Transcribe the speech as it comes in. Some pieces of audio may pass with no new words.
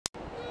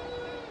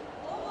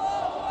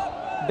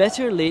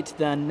Better late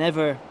than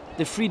never.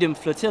 The Freedom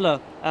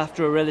Flotilla,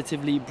 after a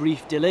relatively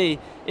brief delay,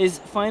 is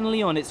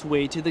finally on its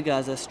way to the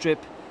Gaza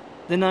Strip.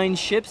 The 9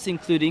 ships,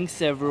 including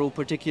several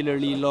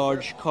particularly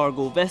large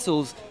cargo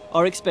vessels,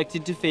 are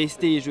expected to face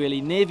the Israeli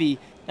Navy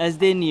as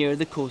they near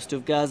the coast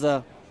of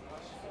Gaza.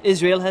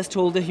 Israel has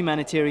told the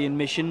humanitarian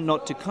mission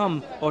not to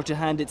come or to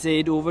hand its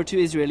aid over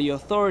to Israeli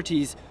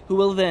authorities, who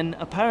will then,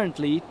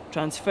 apparently,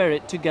 transfer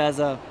it to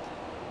Gaza.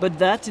 But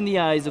that, in the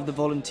eyes of the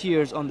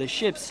volunteers on the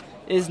ships,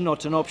 is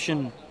not an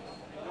option.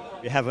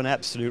 We have an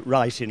absolute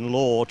right in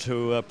law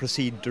to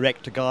proceed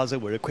direct to Gaza.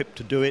 We're equipped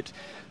to do it,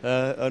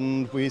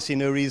 and we see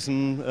no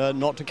reason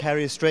not to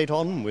carry straight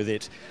on with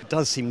it. It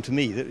does seem to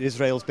me that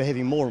Israel's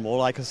behaving more and more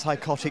like a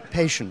psychotic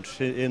patient,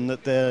 in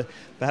that they're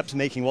perhaps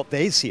making what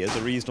they see as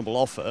a reasonable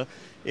offer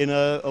in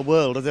a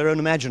world of their own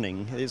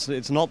imagining.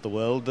 It's not the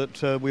world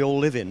that we all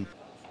live in.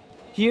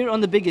 Here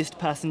on the biggest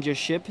passenger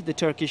ship, the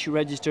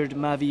Turkish-registered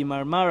Mavi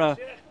Marmara,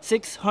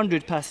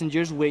 600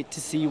 passengers wait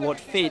to see what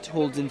fate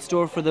holds in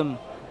store for them.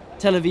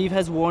 Tel Aviv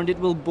has warned it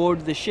will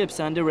board the ships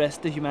and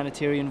arrest the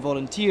humanitarian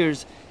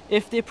volunteers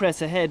if they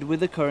press ahead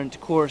with the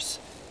current course.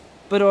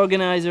 But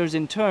organisers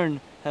in turn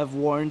have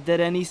warned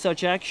that any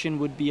such action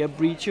would be a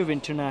breach of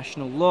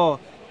international law,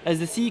 as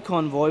the sea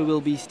convoy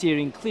will be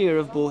steering clear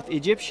of both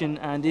Egyptian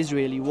and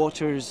Israeli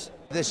waters.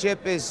 The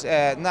ship is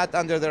not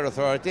under their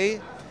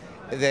authority.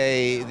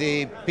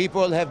 The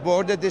people have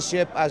boarded the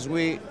ship, as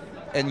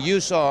you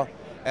saw,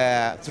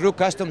 through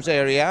customs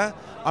area.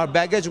 Our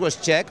baggage was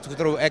checked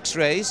through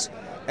X-rays,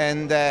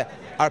 and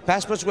our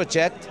passports were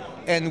checked,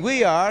 and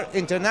we are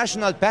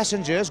international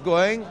passengers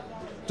going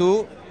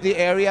to the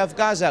area of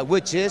Gaza,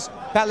 which is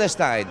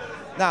Palestine.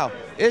 Now,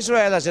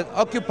 Israel as an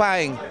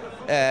occupying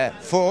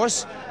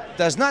force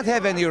does not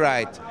have any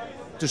right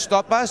to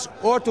stop us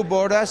or to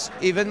board us,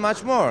 even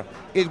much more.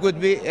 It would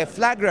be a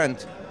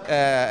flagrant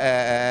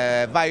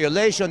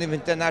violation of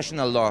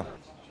international law.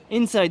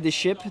 Inside the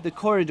ship, the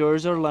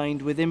corridors are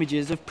lined with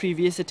images of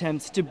previous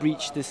attempts to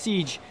breach the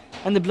siege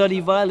and the bloody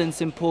violence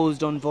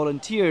imposed on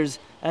volunteers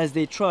as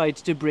they tried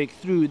to break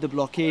through the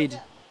blockade.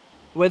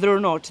 Whether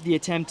or not the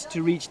attempt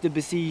to reach the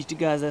besieged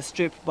Gaza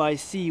Strip by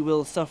sea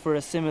will suffer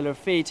a similar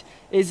fate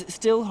is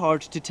still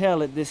hard to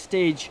tell at this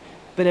stage,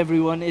 but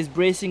everyone is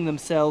bracing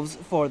themselves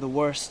for the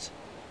worst.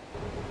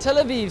 Tel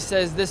Aviv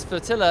says this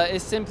flotilla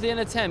is simply an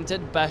attempt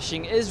at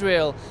bashing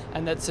Israel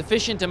and that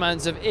sufficient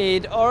amounts of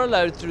aid are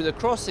allowed through the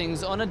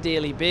crossings on a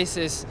daily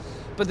basis.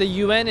 But the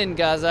UN in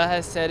Gaza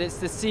has said it's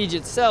the siege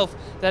itself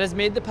that has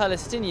made the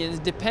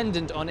Palestinians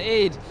dependent on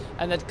aid,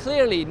 and that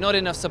clearly not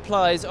enough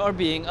supplies are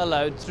being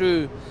allowed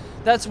through.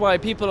 That's why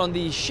people on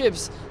these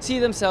ships see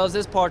themselves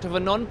as part of a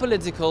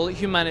non-political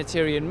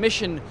humanitarian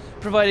mission,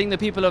 providing the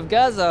people of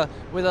Gaza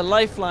with a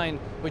lifeline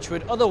which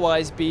would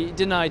otherwise be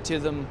denied to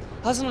them.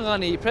 Hassan,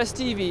 Ghani, Press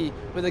TV,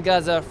 with the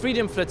Gaza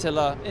Freedom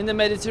Flotilla in the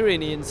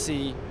Mediterranean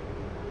Sea.